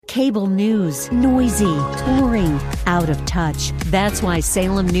Cable news, noisy, boring, out of touch. That's why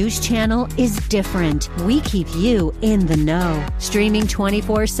Salem News Channel is different. We keep you in the know. Streaming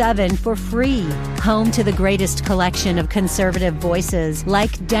 24/7 for free. Home to the greatest collection of conservative voices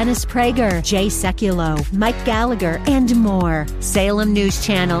like Dennis Prager, Jay Sekulow, Mike Gallagher, and more. Salem News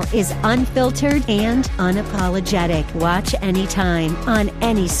Channel is unfiltered and unapologetic. Watch anytime, on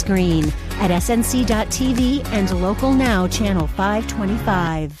any screen, at snc.tv and Local Now Channel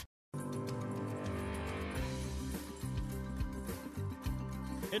 525.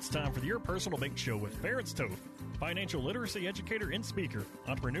 It's time for the Your Personal Bank Show with Ference Toth, financial literacy educator and speaker,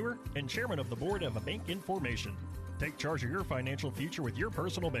 entrepreneur, and chairman of the board of a bank in formation. Take charge of your financial future with Your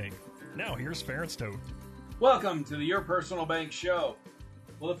Personal Bank. Now here's Ference Toth. Welcome to the Your Personal Bank Show.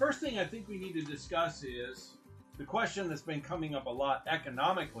 Well, the first thing I think we need to discuss is the question that's been coming up a lot,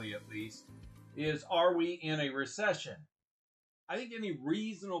 economically at least, is are we in a recession? I think any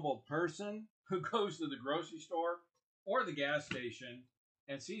reasonable person who goes to the grocery store or the gas station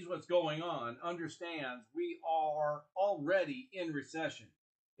and sees what's going on understands we are already in recession.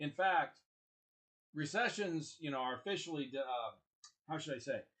 In fact, recessions, are officially, how should I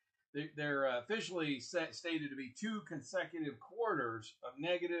say? They're officially stated to be 2 consecutive quarters of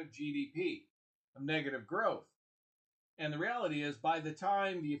negative GDP, of negative growth. And the reality is, by the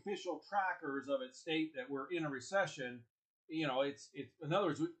time the official trackers of it state that we're in a recession, it's in other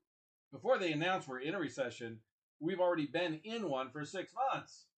words, before they announce we're in a recession, we've already been in one for 6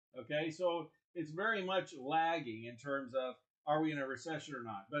 months. Okay, so it's very much lagging in terms of are we in a recession or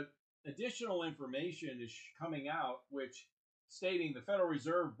not. But additional information is coming out, which stating the Federal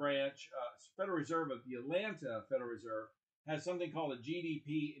Reserve branch, Federal Reserve of the Atlanta Federal Reserve, has something called a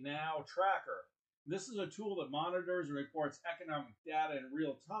GDP Now tracker. This is a tool that monitors and reports economic data in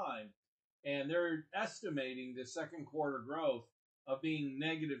real time, and they're estimating the second quarter growth of being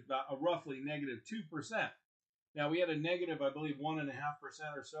negative, roughly negative 2%. Now, we had a negative, I believe,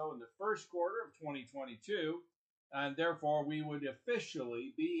 1.5% or so in the first quarter of 2022, and therefore we would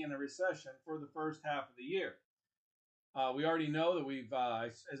officially be in a recession for the first half of the year. We already know that we've,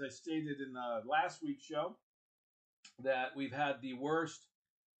 as I stated in last week's show, that we've had the worst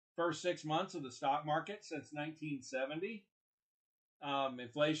first 6 months of the stock market since 1970.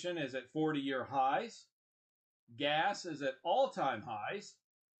 Inflation is at 40-year highs. Gas is at all-time highs.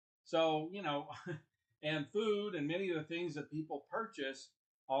 So, and food and many of the things that people purchase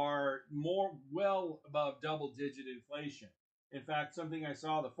are well above double-digit inflation. In fact, something I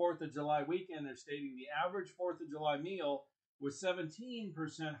saw the 4th of July weekend, they're stating the average 4th of July meal was 17%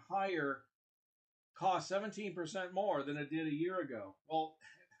 higher, cost 17% more than it did a year ago. Well,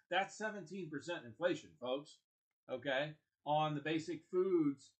 that's 17% inflation, folks, okay, on the basic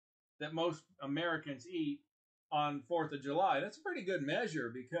foods that most Americans eat on 4th of July. That's a pretty good measure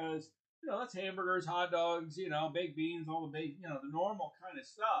because, that's hamburgers, hot dogs, baked beans, all the the normal kind of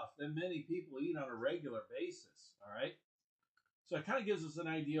stuff that many people eat on a regular basis, all right? So it kind of gives us an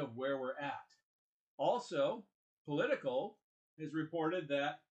idea of where we're at. Also, Politico has reported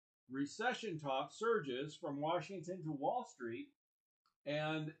that recession talk surges from Washington to Wall Street.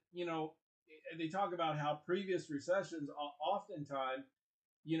 And, they talk about how previous recessions oftentimes,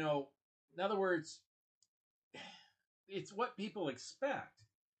 in other words, it's what people expect.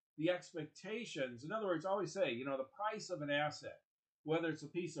 The expectations, in other words, I always say, the price of an asset, whether it's a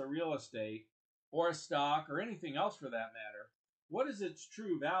piece of real estate or a stock or anything else for that matter, what is its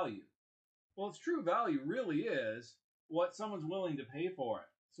true value? Well, its true value really is what someone's willing to pay for it.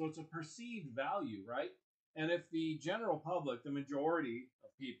 So it's a perceived value, right? And if the general public, the majority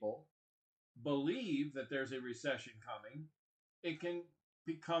of people, believe that there's a recession coming, it can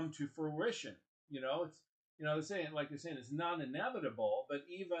come to fruition. They're saying, it's not inevitable, but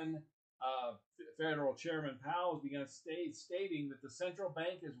even Federal Chairman Powell has begun stating that the central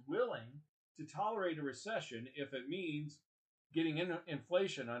bank is willing to tolerate a recession if it means getting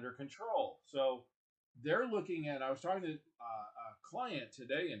inflation under control. So they're looking at, I was talking to a client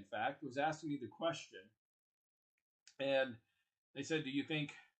today, in fact, was asking me the question, and they said, do you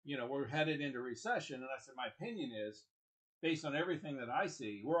think, we're headed into recession? And I said, my opinion is, based on everything that I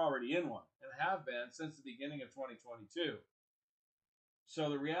see, we're already in one and have been since the beginning of 2022. So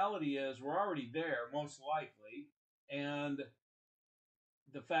the reality is we're already there, most likely. And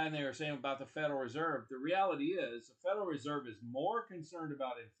the fact they were saying about the Federal Reserve, the reality is the Federal Reserve is more concerned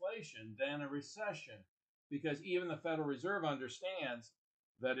about inflation than a recession, because even the Federal Reserve understands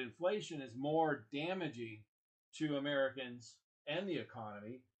that inflation is more damaging to Americans and the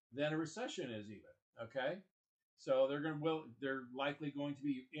economy than a recession is even, okay? So they're likely going to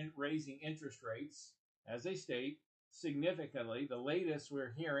be raising interest rates, as they state, significantly. The latest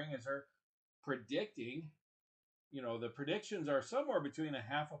we're hearing is they're predicting, the predictions are somewhere between a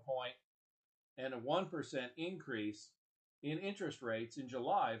half a point and a 1% increase in interest rates in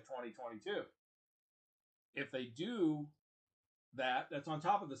July of 2022. If they do that, that's on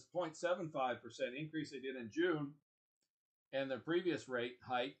top of this 0.75% increase they did in June and the previous rate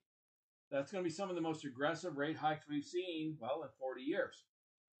hike. That's going to be some of the most aggressive rate hikes we've seen, in 40 years.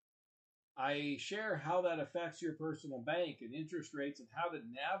 I share how that affects your personal bank and interest rates and how to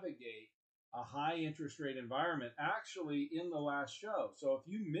navigate a high interest rate environment actually in the last show. So if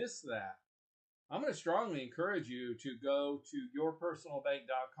you missed that, I'm going to strongly encourage you to go to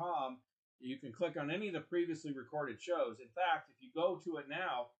yourpersonalbank.com. You can click on any of the previously recorded shows. In fact, if you go to it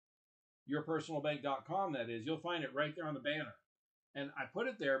now, yourpersonalbank.com, that is, you'll find it right there on the banner. And I put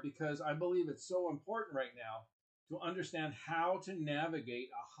it there because I believe it's so important right now to understand how to navigate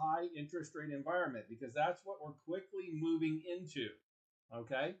a high interest rate environment, because that's what we're quickly moving into,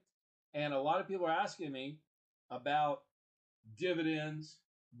 okay? And a lot of people are asking me about dividends,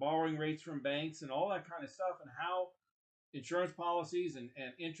 borrowing rates from banks, and all that kind of stuff, and how insurance policies and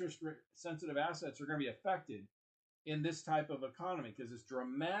interest sensitive assets are going to be affected in this type of economy, because it's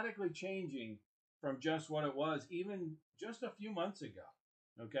dramatically changing from just what it was even just a few months ago,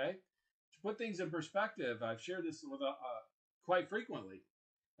 okay? To put things in perspective, I've shared this with quite frequently,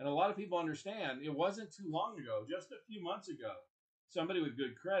 and a lot of people understand it wasn't too long ago, just a few months ago, somebody with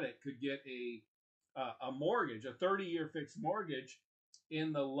good credit could get a mortgage, a 30-year fixed mortgage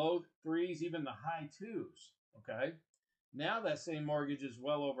in the low threes, even the high twos, okay? Now that same mortgage is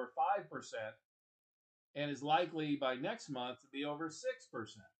well over 5% and is likely by next month to be over 6%.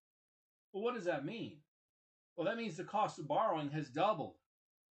 Well, what does that mean? Well, that means the cost of borrowing has doubled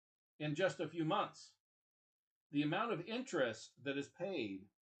in just a few months. The amount of interest that is paid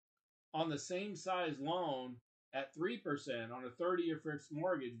on the same size loan at 3% on a 30-year fixed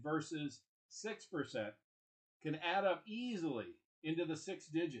mortgage versus 6% can add up easily into the 6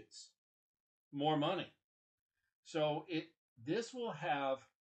 digits more money. So this will have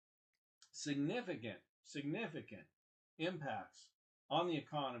significant impacts on the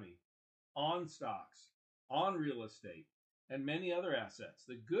economy, on stocks, on real estate, and many other assets.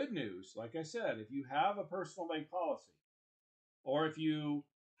 The good news, like I said, if you have a personal bank policy, or if you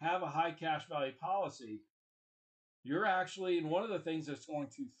have a high cash value policy, you're actually in one of the things that's going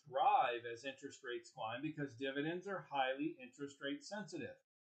to thrive as interest rates climb, because dividends are highly interest rate sensitive.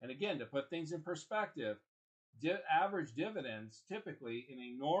 And again, to put things in perspective, average dividends typically in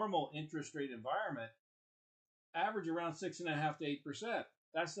a normal interest rate environment average around 6.5% to 8%.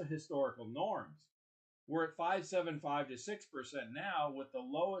 That's the historical norms. We're at 5.75 to 6% now with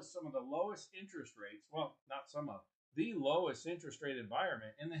some of the lowest interest rates. Well, not some of the lowest interest rate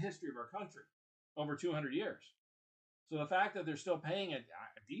environment in the history of our country, over 200 years. So the fact that they're still paying a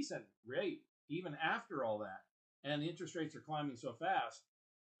decent rate even after all that, and the interest rates are climbing so fast,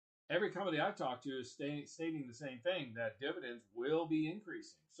 every company I've talked to is stating the same thing, that dividends will be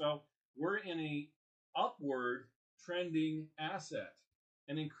increasing. So we're in a upward trending asset,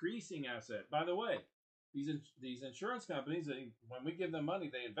 an increasing asset. By the way, these insurance companies, when we give them money,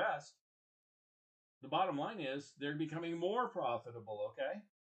 they invest. The bottom line is they're becoming more profitable, okay?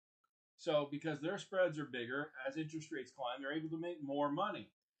 So because their spreads are bigger, as interest rates climb, they're able to make more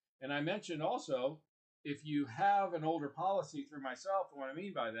money. And I mentioned also, if you have an older policy through myself, and what I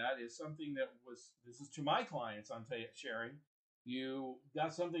mean by that is something this is to my clients I'm sharing, you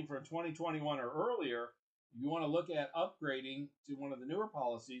got something from 2021 or earlier, you want to look at upgrading to one of the newer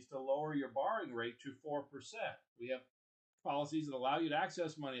policies to lower your borrowing rate to 4%. We have policies that allow you to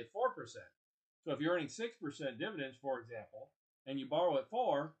access money at 4%. So if you're earning 6% dividends, for example, and you borrow at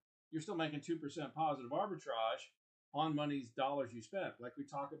 4%, you're still making 2% positive arbitrage on money's dollars you spent, like we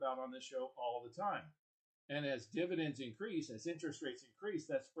talk about on this show all the time. And as dividends increase, as interest rates increase,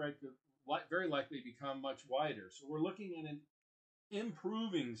 that spread could very likely become much wider. So we're looking at an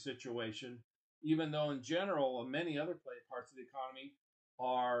improving situation, even though in general, many other parts of the economy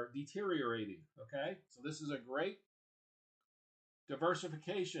are deteriorating, okay? So this is a great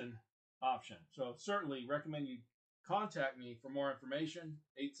diversification option. So certainly recommend you contact me for more information,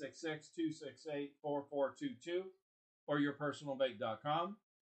 866-268-4422 or yourpersonalbank.com.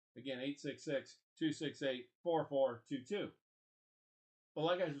 Again, 866-268-4422. But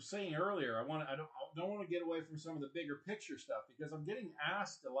like I was saying earlier, I don't want to get away from some of the bigger picture stuff, because I'm getting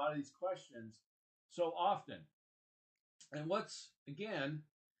asked a lot of these questions so often. And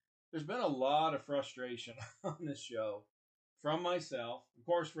there's been a lot of frustration on this show from myself, of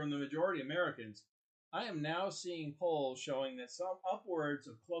course, from the majority of Americans. I am now seeing polls showing that some upwards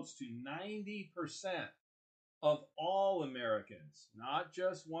of close to 90% of all Americans, not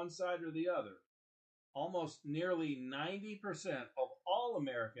just one side or the other, almost nearly 90% of all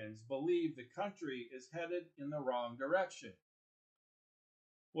Americans believe the country is headed in the wrong direction.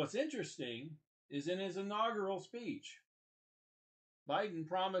 What's interesting is in his inaugural speech, Biden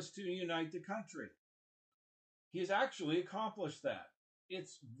promised to unite the country. He has actually accomplished that.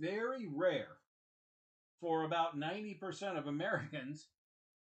 It's very rare for about 90% of Americans,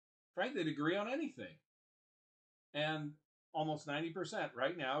 frankly, to agree on anything. And almost 90%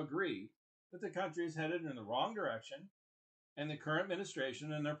 right now agree that the country is headed in the wrong direction, and the current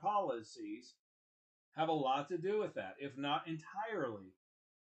administration and their policies have a lot to do with that, if not entirely.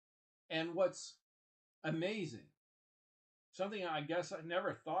 And what's amazing, something I guess I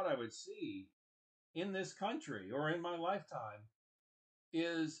never thought I would see in this country or in my lifetime,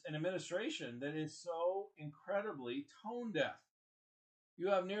 is an administration that is so incredibly tone deaf. You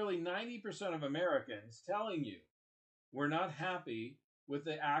have nearly 90% of Americans telling you we're not happy with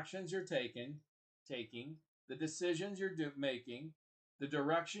the actions you're taking, the decisions you're making, the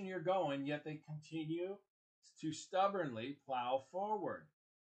direction you're going, yet they continue to stubbornly plow forward.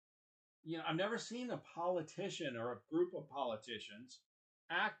 You know, I've never seen a politician or a group of politicians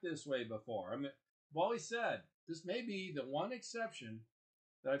act this way before. I mean, I've always said this may be the one exception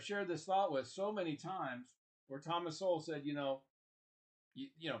that I've shared this thought with so many times, where Thomas Sowell said,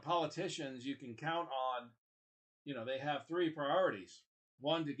 politicians you can count on, they have three priorities: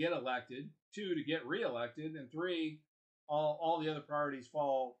 one, to get elected; two, to get reelected; and three, all the other priorities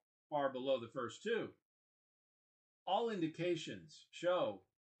fall far below the first two. All indications show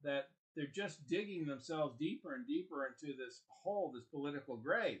that they're just digging themselves deeper and deeper into this hole, this political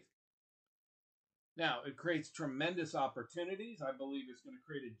grave. Now, it creates tremendous opportunities. I believe it's going to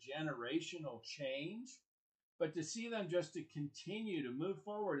create a generational change. But to see them just to continue to move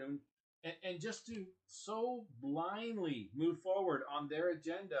forward and just to so blindly move forward on their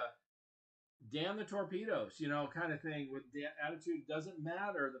agenda, damn the torpedoes, kind of thing, with the attitude doesn't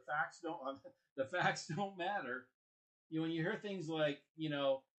matter. The facts don't matter. When you hear things like,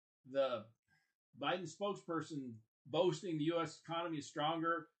 the Biden spokesperson boasting the U.S. economy is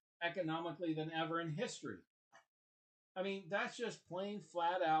stronger economically than ever in history. I mean, that's just plain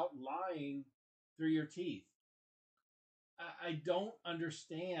flat out lying through your teeth. I don't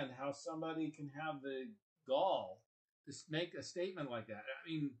understand how somebody can have the gall to make a statement like that. I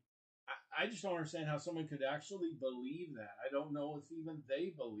mean, I just don't understand how someone could actually believe that. I don't know if even they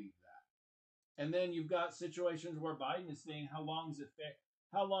believe that. And then you've got situations where Biden is saying, how long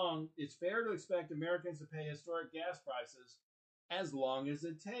it's fair to expect Americans to pay historic gas prices as long as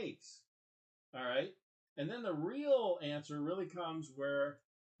it takes. All right. And then the real answer really comes where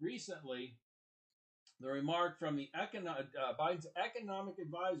recently the remark from Biden's economic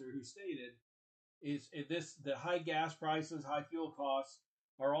advisor, who stated the high gas prices, high fuel costs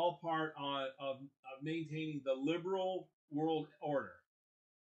are all part of maintaining the liberal world order.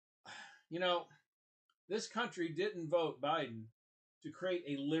 This country didn't vote Biden to create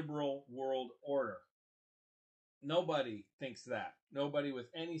a liberal world order. Nobody thinks that. Nobody with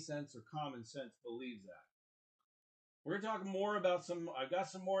any sense or common sense believes that. We're going to talk more about I've got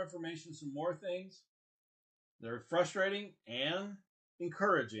some more information, some more things. They're frustrating and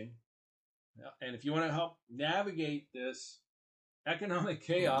encouraging. And if you want to help navigate this economic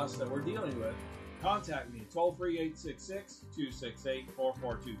chaos that we're dealing with, contact me at toll-free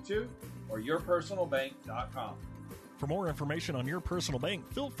 866-268-4422 or yourpersonalbank.com. For more information on Your Personal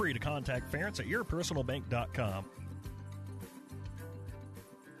Bank, feel free to contact Ference at yourpersonalbank.com.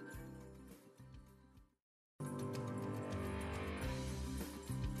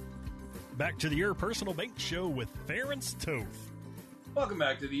 Back to the Your Personal Bank Show with Ference Toth. Welcome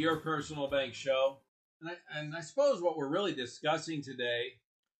back to the Your Personal Bank Show. And I suppose what we're really discussing today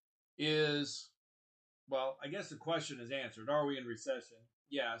is, well, I guess the question is answered. Are we in recession?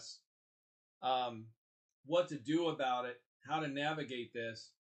 Yes. What to do about it, how to navigate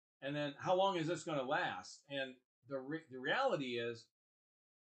this, and then how long is this going to last? And the reality is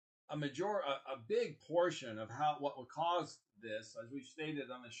a big portion of what would cause this, as we've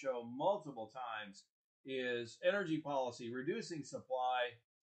stated on the show multiple times, is energy policy. Reducing supply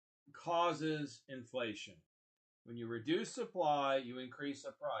causes inflation. When you reduce supply, you increase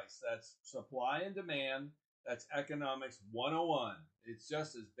the price. That's supply and demand. That's economics 101. It's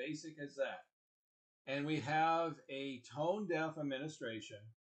just as basic as that. And we have a tone-deaf administration.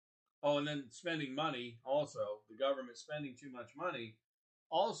 Oh, and then spending money also. The government spending too much money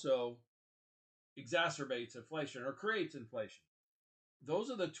also exacerbates inflation or creates inflation.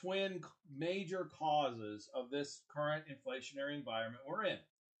 Those are the twin major causes of this current inflationary environment we're in.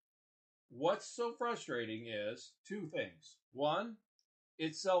 What's so frustrating is two things. One,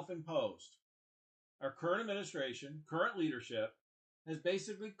 it's self-imposed. Our current administration, current leadership, has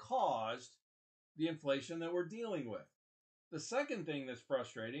basically caused the inflation that we're dealing with. The second thing that's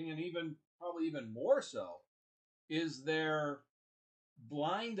frustrating, and probably even more so, is their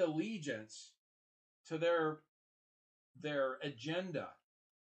blind allegiance to their agenda.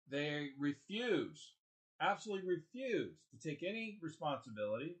 They absolutely refuse to take any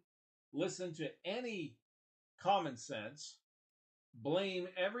responsibility, listen to any common sense, blame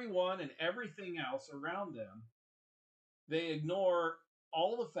everyone and everything else around them. They ignore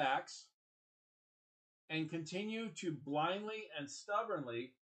all the facts and continue to blindly and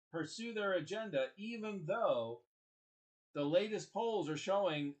stubbornly pursue their agenda, even though the latest polls are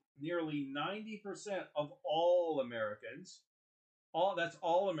showing nearly 90% of all Americans, that's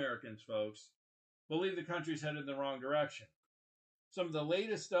all Americans, folks, believe the country's headed in the wrong direction. Some of the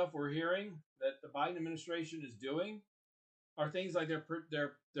latest stuff we're hearing that the Biden administration is doing are things like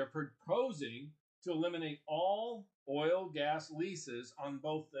they're proposing to eliminate all oil gas leases on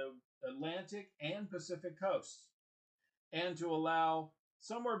both the Atlantic and Pacific coasts, and to allow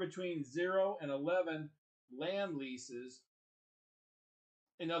somewhere between 0 and 11 land leases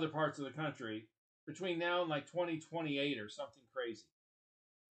in other parts of the country between now and like 2028 or something crazy.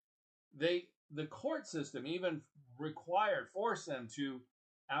 The court system even forced them to,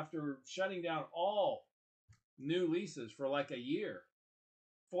 after shutting down all new leases for like a year,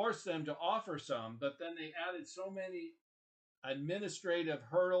 forced them to offer some, but then they added so many administrative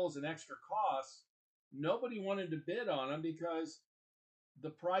hurdles and extra costs, nobody wanted to bid on them because the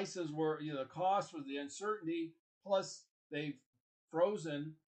prices were, the cost was the uncertainty, plus they've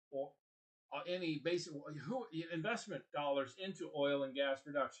frozen or any basic investment dollars into oil and gas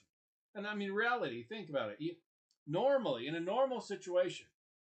production. And I mean, reality, think about it. Normally, in a normal situation,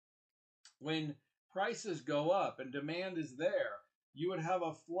 when prices go up and demand is there, you would have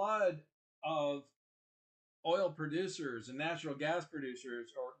a flood of oil producers and natural gas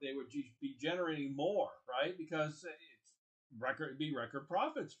producers, or they would be generating more, right? Because it'd be record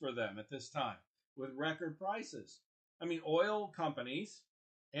profits for them at this time with record prices. I mean, oil companies,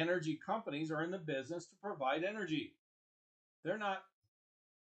 energy companies are in the business to provide energy. They're not,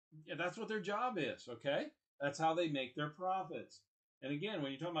 that's what their job is, okay? That's how they make their profits. And again,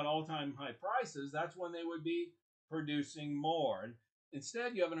 when you're talking about all-time high prices, that's when they would be producing more. And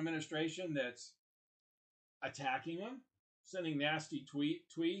instead, you have an administration that's attacking them, sending nasty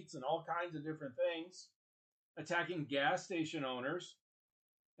tweets and all kinds of different things, attacking gas station owners.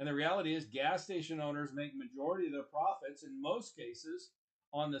 And the reality is gas station owners make majority of their profits in most cases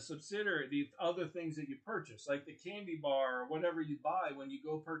on the subsidiary, the other things that you purchase, like the candy bar or whatever you buy when you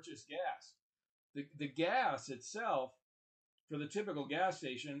go purchase gas. The gas itself, for the typical gas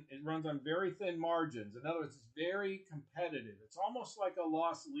station, it runs on very thin margins. In other words, it's very competitive. It's almost like a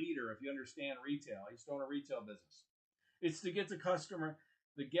loss leader if you understand retail. I used to own a retail business. It's to get the customer.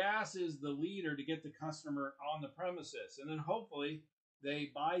 The gas is the leader to get the customer on the premises. And then hopefully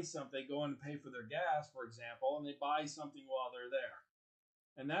they buy something, they go in and pay for their gas, for example, and they buy something while they're there.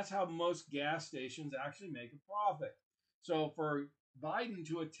 And that's how most gas stations actually make a profit. So for Biden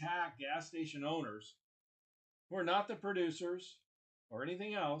to attack gas station owners who are not the producers or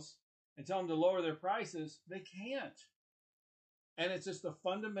anything else and tell them to lower their prices, they can't. And it's just a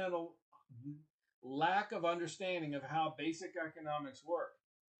fundamental lack of understanding of how basic economics work.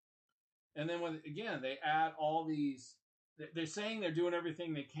 And then they add all these, they're saying they're doing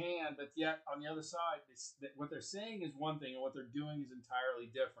everything they can, but yet on the other side, what they're saying is one thing and what they're doing is entirely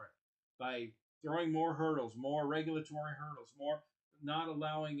different. By throwing more hurdles, more regulatory hurdles, more not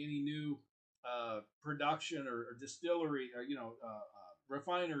allowing any new production or distillery or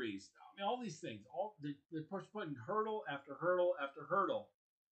refineries. I mean, all these things. They're putting hurdle after hurdle after hurdle.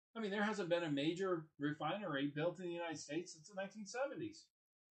 I mean, there hasn't been a major refinery built in the United States since the 1970s.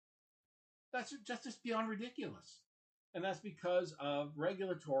 That's just beyond ridiculous, and that's because of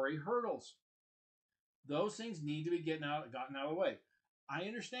regulatory hurdles. Those things need to be gotten out of the way. I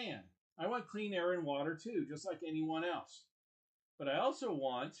understand. I want clean air and water too, just like anyone else. But I also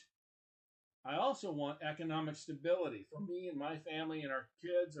want economic stability for me and my family and our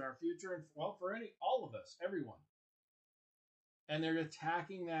kids and our future, and for all of us, everyone. And they're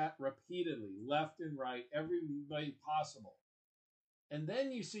attacking that repeatedly, left and right, every way possible. And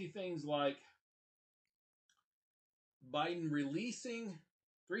then you see things like Biden releasing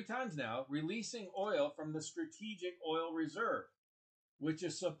 3 times now, releasing oil from the Strategic Oil Reserve, which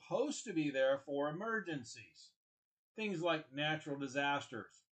is supposed to be there for emergencies. Things like natural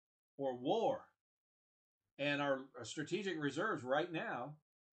disasters or war. And our strategic reserves right now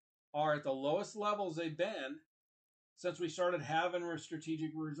are at the lowest levels they've been since we started having our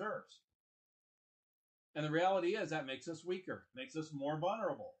strategic reserves. And the reality is that makes us weaker, makes us more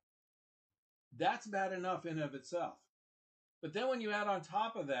vulnerable. That's bad enough in and of itself. But then when you add on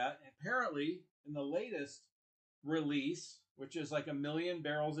top of that, apparently in the latest release, which is like 1 million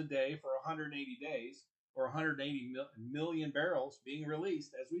barrels a day for 180 days, or 180 million barrels being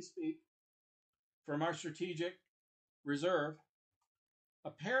released as we speak from our strategic reserve,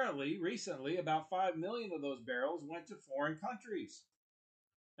 apparently recently about 5 million of those barrels went to foreign countries.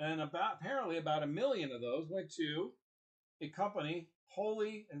 And apparently about 1 million of those went to a company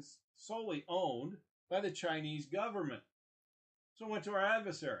wholly and solely owned by the Chinese government. So it went to our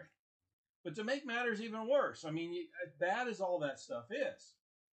adversary. But to make matters even worse, I mean, as bad as all that stuff is,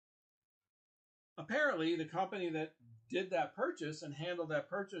 apparently the company that did that purchase and handled that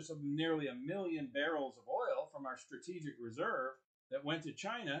purchase of nearly 1 million barrels of oil from our strategic reserve that went to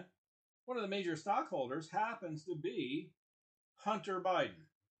China, one of the major stockholders happens to be Hunter Biden,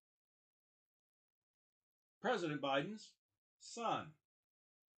 President Biden's son.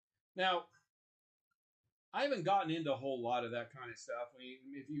 Now, I haven't gotten into a whole lot of that kind of stuff.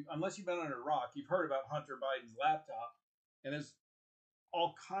 Unless you've been under a rock, you've heard about Hunter Biden's laptop, and there's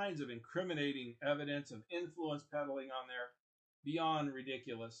all kinds of incriminating evidence of influence peddling on there, beyond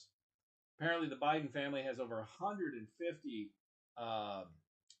ridiculous. Apparently, the Biden family has over 150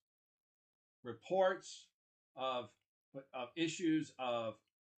 reports of issues of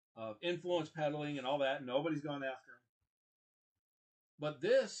influence peddling and all that. Nobody's gone after him. But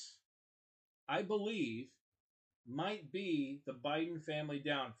this, I believe, might be the Biden family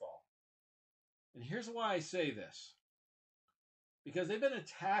downfall. And here's why I say this. Because they've been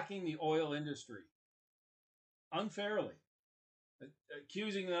attacking the oil industry unfairly,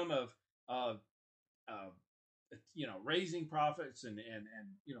 accusing them of raising profits and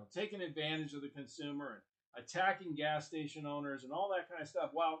taking advantage of the consumer and attacking gas station owners and all that kind of stuff,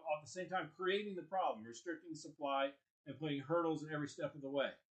 while at the same time creating the problem, restricting supply and putting hurdles in every step of the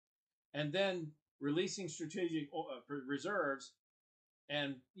way. And then releasing strategic reserves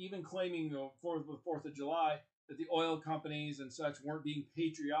and even claiming for the 4th of July that the oil companies and such weren't being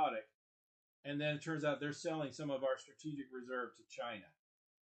patriotic. And then it turns out they're selling some of our strategic reserve to China.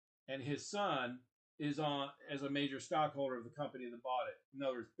 And his son is on as a major stockholder of the company that bought it. In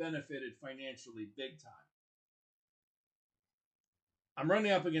other words, benefited financially big time. I'm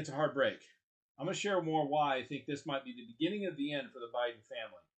running up against a hard break. I'm going to share more why I think this might be the beginning of the end for the Biden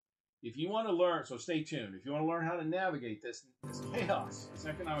family. If you want to learn, so stay tuned. If you want to learn how to navigate this chaos, this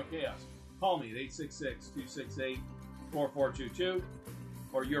economic chaos, call me at 866-268-4422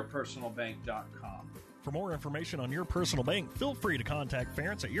 or yourpersonalbank.com. For more information on Your Personal Bank, feel free to contact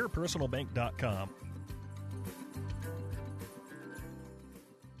Ference at yourpersonalbank.com.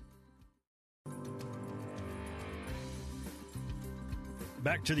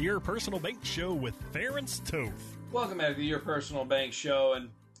 Back to the Your Personal Bank Show with Ference Toth. Welcome back to the Your Personal Bank Show. And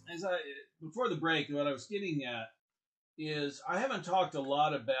before the break, what I was getting at is I haven't talked a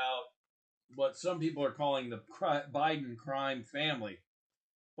lot about what some people are calling the Biden crime family.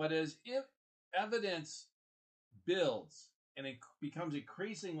 But as evidence builds and it becomes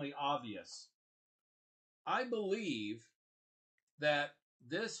increasingly obvious, I believe that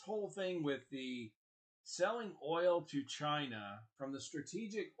this whole thing with the selling oil to China from the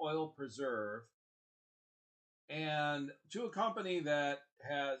strategic oil preserve and to a company that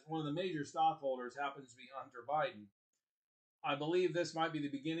has one of the major stockholders happens to be Hunter Biden, I believe this might be the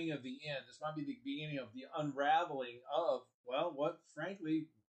beginning of the end. This might be the beginning of the unraveling of, well, what frankly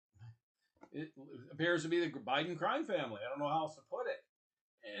it appears to be the Biden crime family. I don't know how else to put it.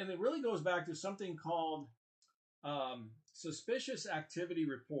 And it really goes back to something called Suspicious Activity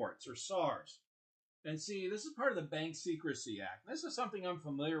Reports, or SARS. And see, this is part of the Bank Secrecy Act. This is something I'm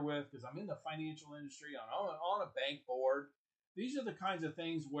familiar with because I'm in the financial industry, on a bank board. These are the kinds of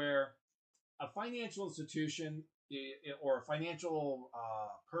things where a financial institution or a financial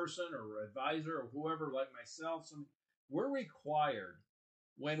person or advisor or whoever like myself, we're required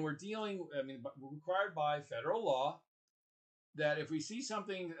when we're dealing, we're required by federal law that if we see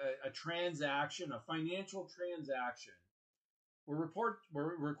something, a transaction, a financial transaction, we're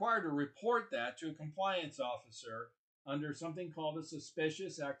required to report that to a compliance officer under something called a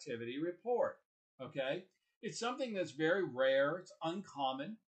suspicious activity report. Okay? It's something that's very rare. It's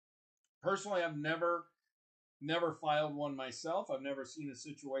uncommon. Personally, I've never filed one myself. I've never seen a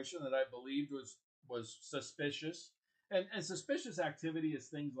situation that I believed was suspicious. And suspicious activity is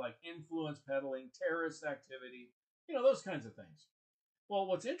things like influence peddling, terrorist activity, those kinds of things. Well,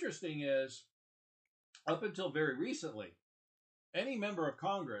 what's interesting is, up until very recently, any member of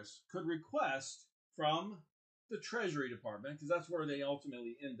Congress could request from the Treasury Department, because that's where they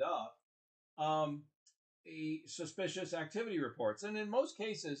ultimately end up, a suspicious activity reports. And in most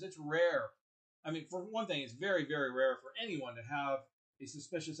cases, it's rare. I mean, for one thing, it's very, very rare for anyone to have a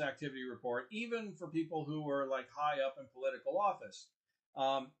suspicious activity report, even for people who are like high up in political office.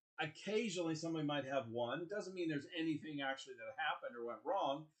 Occasionally, somebody might have one. It doesn't mean there's anything actually that happened or went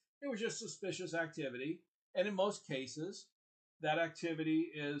wrong. It was just suspicious activity. And in most cases, that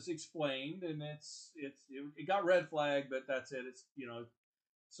activity is explained, and it got red flagged, but that's it. It's,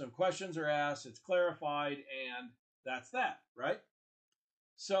 some questions are asked, it's clarified, and that's that, right?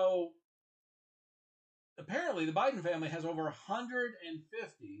 So apparently the Biden family has over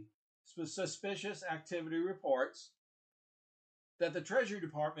 150 suspicious activity reports that the Treasury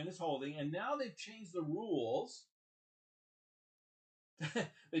Department is holding, and now they've changed the rules.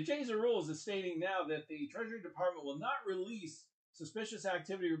 They changed the rules, as stating now that the Treasury Department will not release suspicious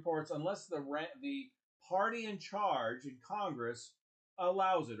activity reports unless the party in charge in Congress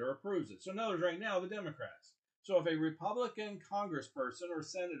allows it or approves it. So in other words, right now, the Democrats. So if a Republican congressperson or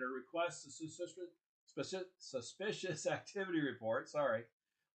senator requests a suspicious activity report,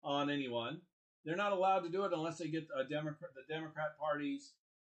 on anyone, they're not allowed to do it unless they get the Democrat Party's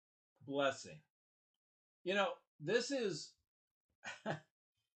blessing. This is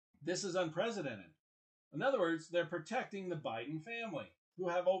this is unprecedented. In other words, they're protecting the Biden family, who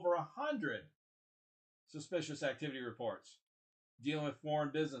have over 100 suspicious activity reports dealing with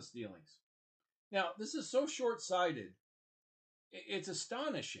foreign business dealings. Now, this is so short-sighted. It's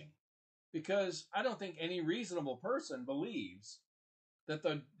astonishing, because I don't think any reasonable person believes that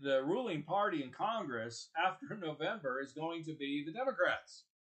the ruling party in Congress after November is going to be the Democrats.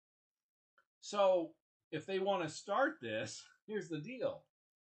 So if they want to start this, here's the deal.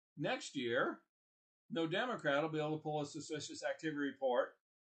 Next year, no Democrat will be able to pull a suspicious activity report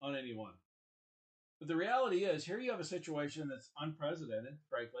on anyone. But the reality is, here you have a situation that's unprecedented,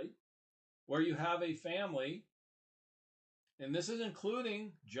 frankly, where you have a family, and this is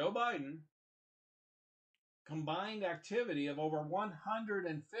including Joe Biden, combined activity of over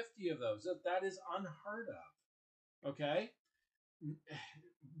 150 of those. That is unheard of. Okay?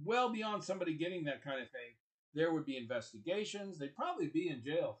 Well beyond somebody getting that kind of thing, there would be investigations. They'd probably be in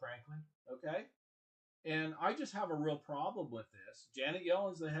jail, frankly. Okay? And I just have a real problem with this. Janet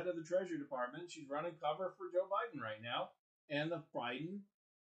Yellen's the head of the Treasury Department. She's running cover for Joe Biden right now and the Biden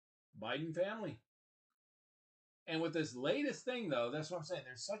family. And with this latest thing, though, that's what I'm saying.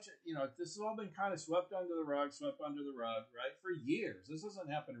 There's such a, this has all been kind of swept under the rug, right, for years. This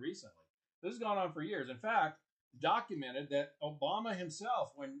hasn't happened recently. This has gone on for years. In fact, documented that Obama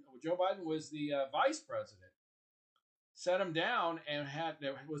himself, when Joe Biden was the vice president, set him down and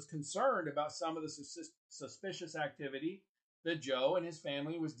was concerned about some of the suspicious activity that Joe and his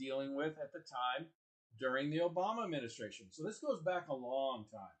family was dealing with at the time during the Obama administration. So this goes back a long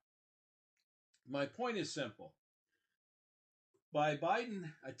time. My point is simple. By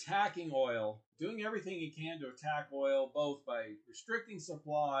Biden attacking oil, doing everything he can to attack oil, both by restricting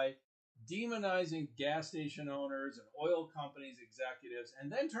supply, demonizing gas station owners and oil companies executives,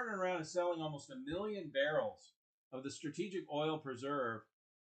 and then turning around and selling almost 1 million barrels of the strategic oil preserve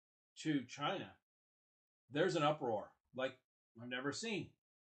to China, there's an uproar like I've never seen.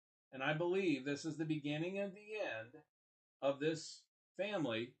 And I believe this is the beginning and the end of this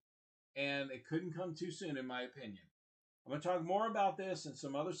family, and it couldn't come too soon, in my opinion. I'm going to talk more about this and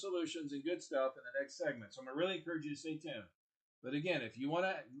some other solutions and good stuff in the next segment, so I'm going to really encourage you to stay tuned. But again, if you want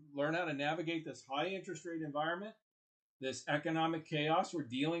to learn how to navigate this high interest rate environment, this economic chaos we're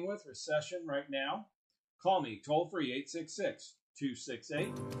dealing with, recession right now, call me toll free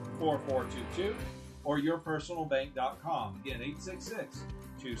 866-268-4422 or yourpersonalbank.com. Again,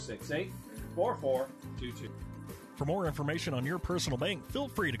 866-268-4422. For more information on Your Personal Bank, feel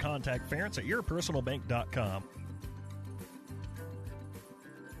free to contact Ference at yourpersonalbank.com.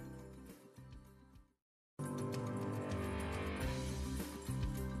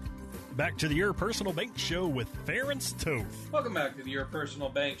 Back to the Your Personal Bank Show with Ference Toth. Welcome back to the Your Personal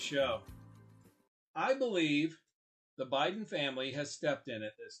Bank Show. I believe the Biden family has stepped in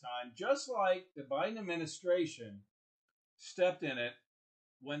it this time, just like the Biden administration stepped in it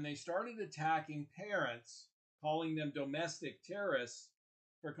when they started attacking parents, calling them domestic terrorists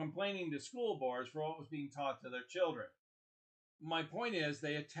for complaining to school boards for what was being taught to their children. My point is,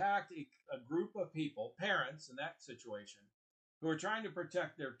 they attacked a group of people, parents in that situation, who were trying to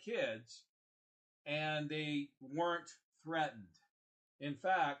protect their kids, and they weren't threatened. In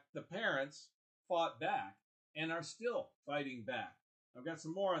fact, the parents fought back and are still fighting back. I've got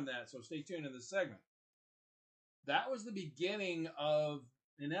some more on that, so stay tuned in this segment. that was the beginning of,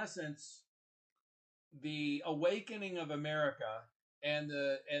 in essence, the awakening of America and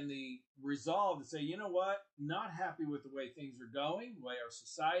the resolve to say, you know what, not happy with the way things are going, the way our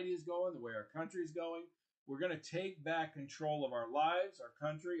society is going, the way our country is going. We're going to take back control of our lives, our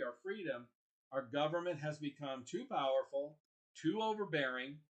country, our freedom. Our government has become too powerful, too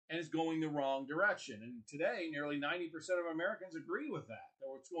overbearing, and is going the wrong direction. And today, nearly 90% of Americans agree with that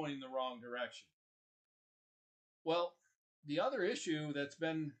it's going in the wrong direction. Well, the other issue that's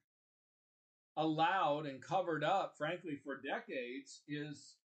been allowed and covered up, frankly, for decades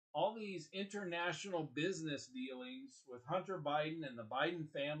is all these international business dealings with Hunter Biden and the Biden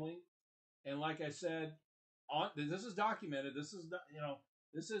family. And like I said, this is documented. This is not,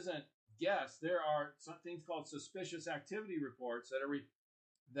 this isn't guess. There are some things called suspicious activity reports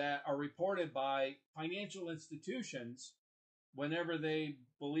that are reported by financial institutions whenever they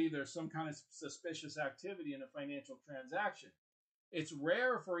believe there's some kind of suspicious activity in a financial transaction. It's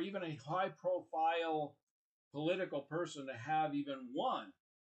rare for even a high-profile political person to have even one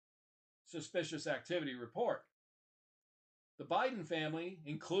suspicious activity report. The Biden family,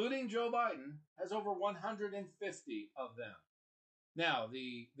 including Joe Biden, has over 150 of them. Now,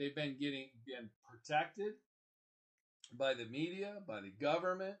 they've been protected by the media, by the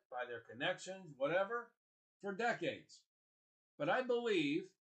government, by their connections, whatever, for decades. But I believe,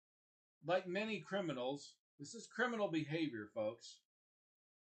 like many criminals, this is criminal behavior, folks,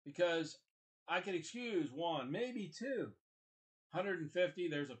 because I can excuse one, maybe two. 150,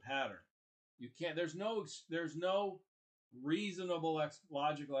 there's a pattern. You can't. There's no reasonable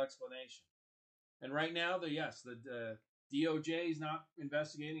logical explanation. And right now, the DOJ is not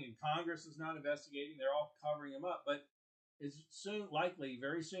investigating, and Congress is not investigating. They're all covering them up. But it's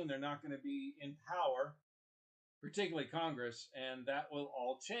very soon, they're not going to be in power, particularly Congress, and that will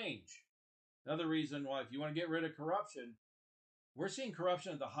all change. Another reason why, if you want to get rid of corruption, we're seeing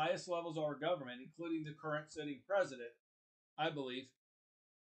corruption at the highest levels of our government, including the current sitting president, I believe.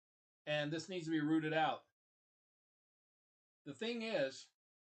 And this needs to be rooted out. The thing is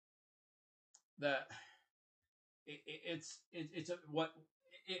that it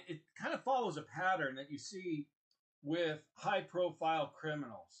kind of follows a pattern that you see with high-profile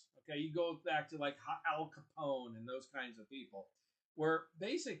criminals. Okay, you go back to like Al Capone and those kinds of people, where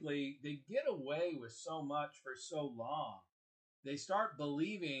basically they get away with so much for so long. They start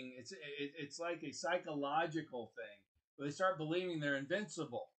believing it's like a psychological thing. But they start believing they're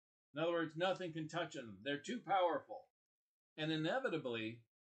invincible. In other words, nothing can touch them. They're too powerful. And inevitably,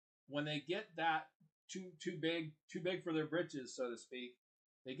 when they get that too big for their britches, so to speak,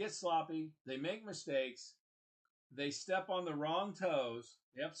 they get sloppy, they make mistakes, they step on the wrong toes,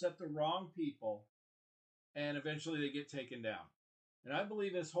 they upset the wrong people, and eventually they get taken down. And I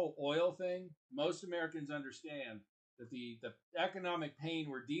believe this whole oil thing, most Americans understand that the economic pain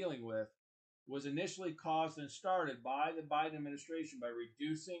we're dealing with was initially caused and started by the Biden administration by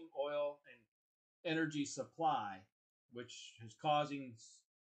reducing oil and energy supply, which is causing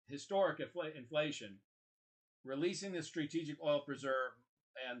historic inflation, releasing the strategic oil preserve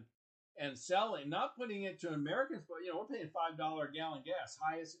and selling, not putting it to Americans, but we're paying $5 a gallon gas,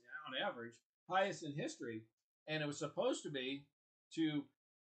 highest on average, highest in history, and it was supposed to be to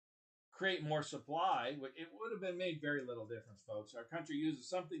create more supply. It would have been made very little difference, folks. Our country uses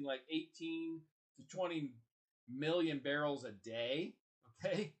something like 18 to 20 million barrels a day.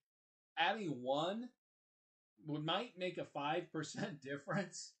 Okay, adding one might make a 5%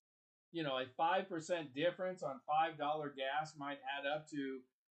 difference. A 5% difference on $5 gas might add up to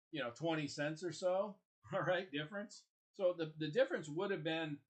 20 cents or so. All right, difference. So the difference would have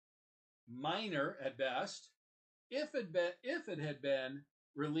been minor at best if it had been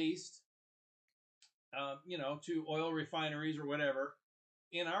released, to oil refineries or whatever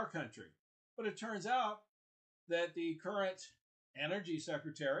in our country. But it turns out that the current energy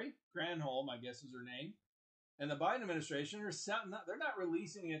secretary, Granholm, I guess is her name, and the Biden administration they're not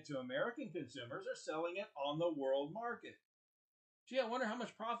releasing it to American consumers. They're selling it on the world market. Gee, I wonder how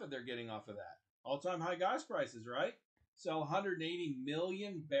much profit they're getting off of that. All-time high gas prices, right? Sell 180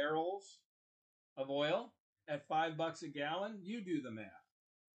 million barrels of oil at $5 a gallon. You do the math.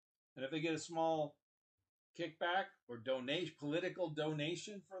 And if they get a small kickback or political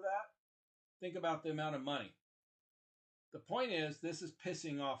donation for that, think about the amount of money. The point is, this is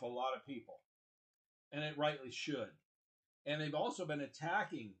pissing off a lot of people, and it rightly should. And they've also been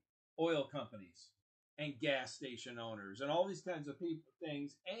attacking oil companies and gas station owners and all these kinds of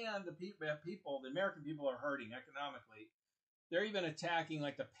things. And the American people are hurting economically. They're even attacking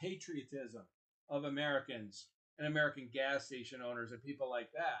like the patriotism of Americans and American gas station owners and people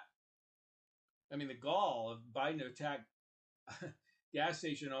like that. I mean, the gall of Biden attack gas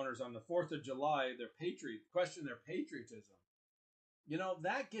station owners on the 4th of July, question their patriotism.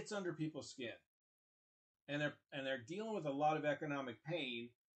 That gets under people's skin. And they're dealing with a lot of economic pain,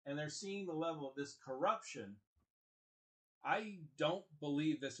 and they're seeing the level of this corruption. I don't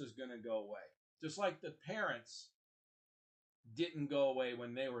believe this is going to go away. Just like the parents didn't go away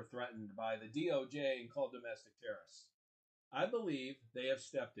when they were threatened by the DOJ and called domestic terrorists. I believe they have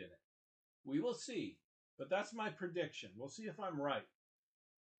stepped in it. We will see, but that's my prediction. We'll see if I'm right.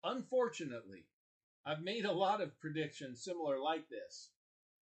 Unfortunately, I've made a lot of predictions similar like this.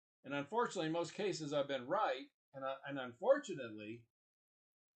 And unfortunately, in most cases, I've been right. And unfortunately,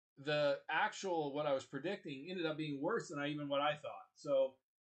 the actual what I was predicting ended up being worse than what I thought. So,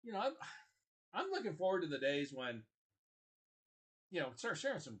 I'm looking forward to the days when, start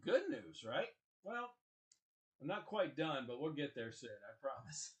sharing some good news, right? Well, I'm not quite done, but we'll get there soon, I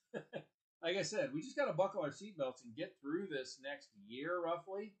promise. Like I said, we just got to buckle our seatbelts and get through this next year,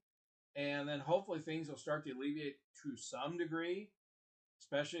 roughly. And then hopefully things will start to alleviate to some degree,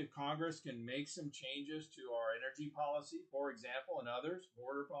 especially if Congress can make some changes to our energy policy, for example, and others,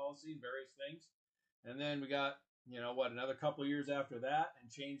 border policy, and various things. And then we got, another couple of years after that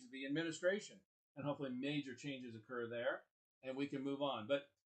and change the administration. And hopefully major changes occur there and we can move on. But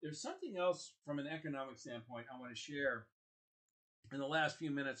there's something else from an economic standpoint I want to share in the last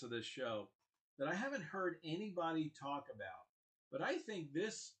few minutes of this show that I haven't heard anybody talk about. But I think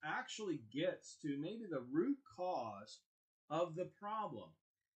this actually gets to maybe the root cause of the problem.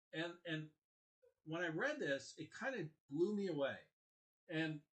 And when I read this, it kind of blew me away.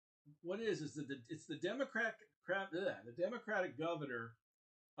 And what it is that it's the Democratic governor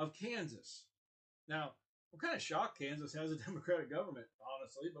of Kansas. Now, I'm kind of shocked Kansas has a Democratic government,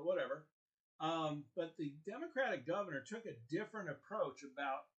 honestly, but whatever. But the Democratic governor took a different approach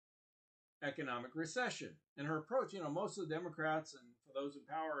about economic recession. And her approach, most of the Democrats and for those in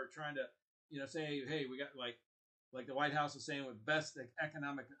power are trying to, say, hey, we got like the White House is saying with the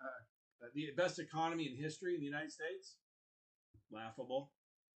best economy in history in the United States. Laughable.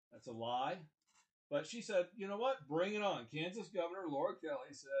 That's a lie. But she said, you know what? Bring it on. Kansas Governor Laura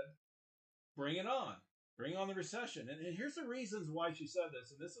Kelly said, bring it on. Bring on the recession. And here's the reasons why she said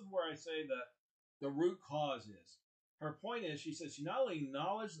this. And this is where I say the root cause is. Her point is, she says she not only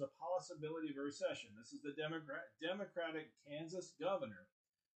acknowledged the possibility of a recession. This is the Democratic Kansas governor.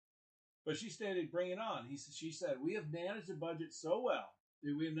 But she stated, bring it on. She said, we have managed the budget so well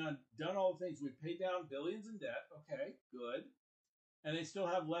that we have done all the things. We've paid down billions in debt. Okay, good. And they still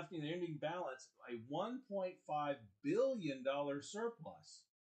have left in the ending balance a $1.5 billion surplus.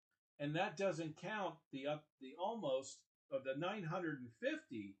 And that doesn't count the almost of the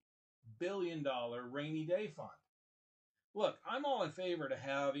 $950 billion rainy day fund. Look, I'm all in favor to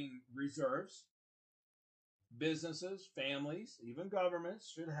having reserves. Businesses, families, even governments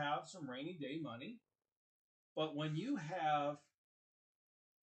should have some rainy day money. But when you have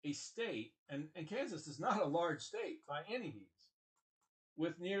a state, and Kansas is not a large state by any means,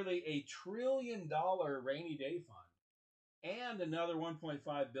 with nearly $1 trillion rainy day fund and another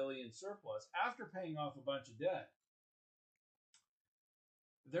 $1.5 billion surplus after paying off a bunch of debt,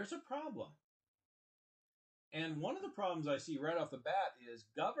 there's a problem. And one of the problems I see right off the bat is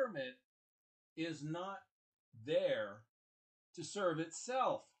government is not there to serve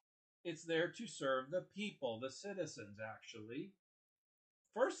itself. It's there to serve the people, the citizens, actually.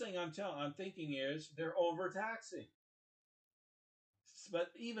 First thing I'm thinking is they're overtaxing.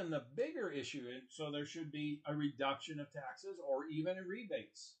 But even the bigger issue, so there should be a reduction of taxes or even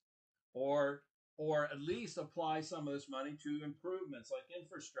rebates, or at least apply some of this money to improvements like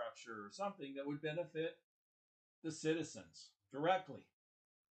infrastructure or something that would benefit the citizens directly.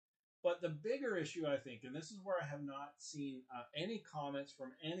 But the bigger issue, I think, and this is where I have not seen any comments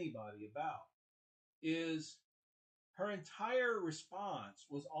from anybody about, is her entire response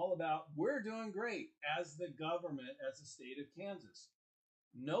was all about, we're doing great as the government, as the state of Kansas.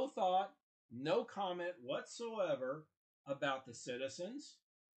 No thought, no comment whatsoever about the citizens,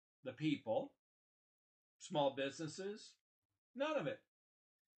 the people, small businesses, none of it.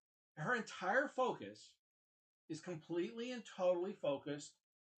 Her entire focus is completely and totally focused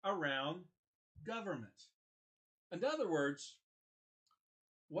around government. In other words,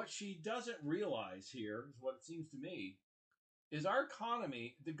 what she doesn't realize here is what it seems to me is our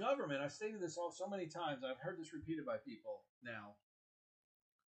economy, the government, I've stated this so many times, I've heard this repeated by people now,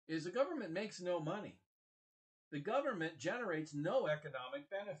 is the government makes no money. The government generates no economic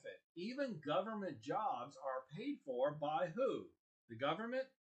benefit. Even government jobs are paid for by who? The government?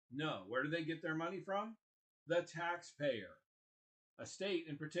 No. Where do they get their money from? The taxpayer. A state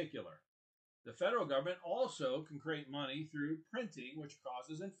in particular. The federal government also can create money through printing, which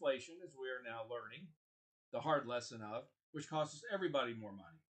causes inflation, as we are now learning, the hard lesson of, which costs everybody more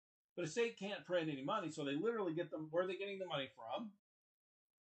money. But a state can't print any money, so they literally get them. Where are they getting the money from?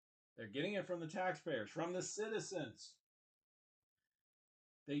 They're getting it from the taxpayers, from the citizens.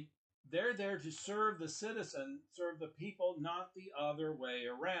 They're there to serve the citizen, serve the people, not the other way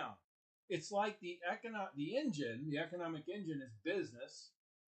around. It's like the economic engine is business,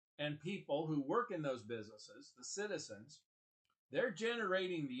 and people who work in those businesses, the citizens, they're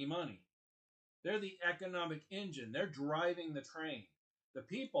generating the money. They're the economic engine. They're driving the train. The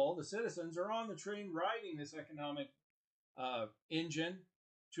people, the citizens, are on the train riding this economic engine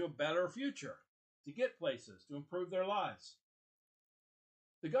to a better future, to get places, to improve their lives.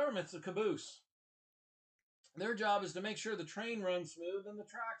 The government's the caboose. Their job is to make sure the train runs smooth and the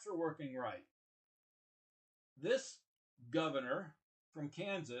tracks are working right. This governor from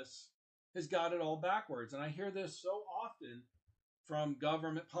Kansas has got it all backwards, and I hear this so often from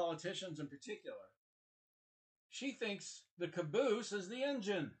government politicians in particular. She thinks the caboose is the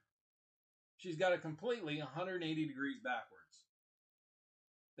engine. She's got it completely 180 degrees backwards.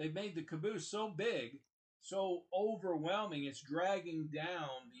 They've made the caboose so big, so overwhelming, it's dragging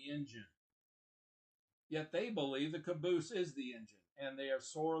down the engine. Yet they believe the caboose is the engine, and they are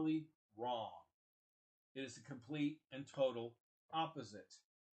sorely wrong. It is the complete and total opposite.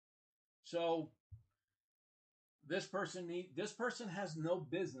 So this person has no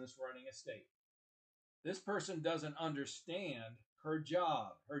business running a state. This person doesn't understand her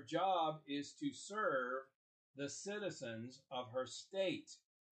job. Her job is to serve the citizens of her state,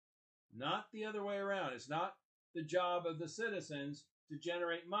 not the other way around. It's not the job of the citizens to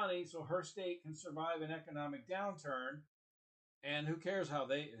generate money so her state can survive an economic downturn, and who cares how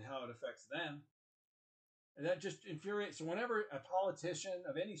it affects them. And that just infuriates. So whenever a politician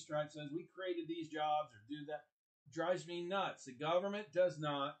of any stripe says we created these jobs or do that, it drives me nuts. The government does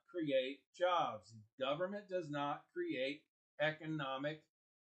not create jobs. The government does not create economic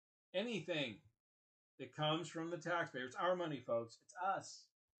anything. It comes from the taxpayers. It's our money, folks. It's us.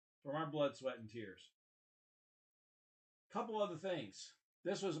 From our blood, sweat, and tears. Couple other things.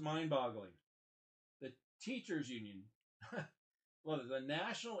 This was mind-boggling. The teachers union, well, the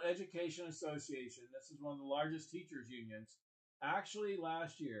National Education Association, this is one of the largest teachers unions, actually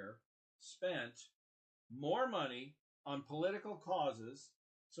last year spent more money on political causes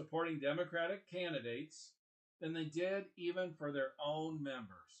supporting Democratic candidates than they did even for their own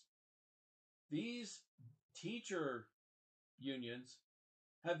members. These teacher unions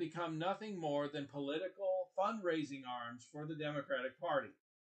have become nothing more than political fundraising arms for the Democratic Party.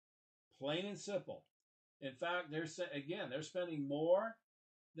 Plain and simple. In fact, they're spending more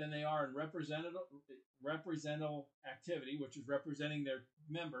than they are in representative activity, which is representing their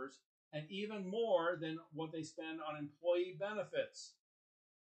members, and even more than what they spend on employee benefits.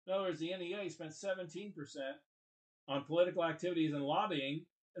 In other words, the NEA spent 17% on political activities and lobbying,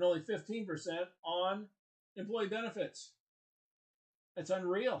 and only 15% on employee benefits. It's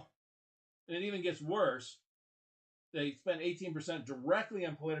unreal. And it even gets worse. They spent 18% directly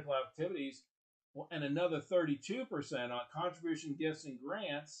on political activities and another 32% on contribution, gifts, and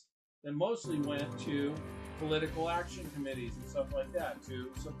grants that mostly went to political action committees and stuff like that to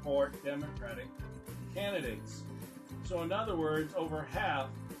support Democratic candidates. So in other words, over half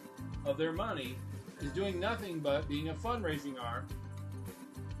of their money is doing nothing but being a fundraising arm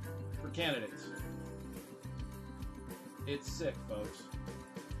for candidates. It's sick, folks.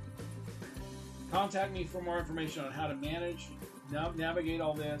 Contact me for more information on how to navigate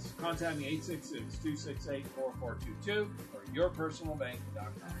all this. Contact me 866-268-4422 or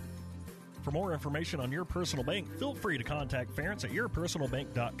yourpersonalbank.com. For more information on Your Personal Bank, feel free to contact Ference at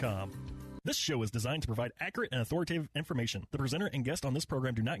yourpersonalbank.com. This show is designed to provide accurate and authoritative information. The presenter and guest on this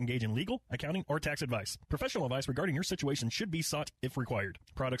program do not engage in legal, accounting, or tax advice. Professional advice regarding your situation should be sought if required.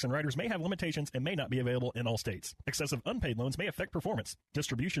 Products and riders may have limitations and may not be available in all states. Excessive unpaid loans may affect performance.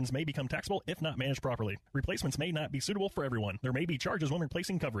 Distributions may become taxable if not managed properly. Replacements may not be suitable for everyone. There may be charges when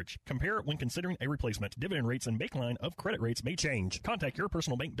replacing coverage. Compare when considering a replacement. Dividend rates and baseline of credit rates may change. Contact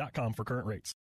yourpersonalbank.com for current rates.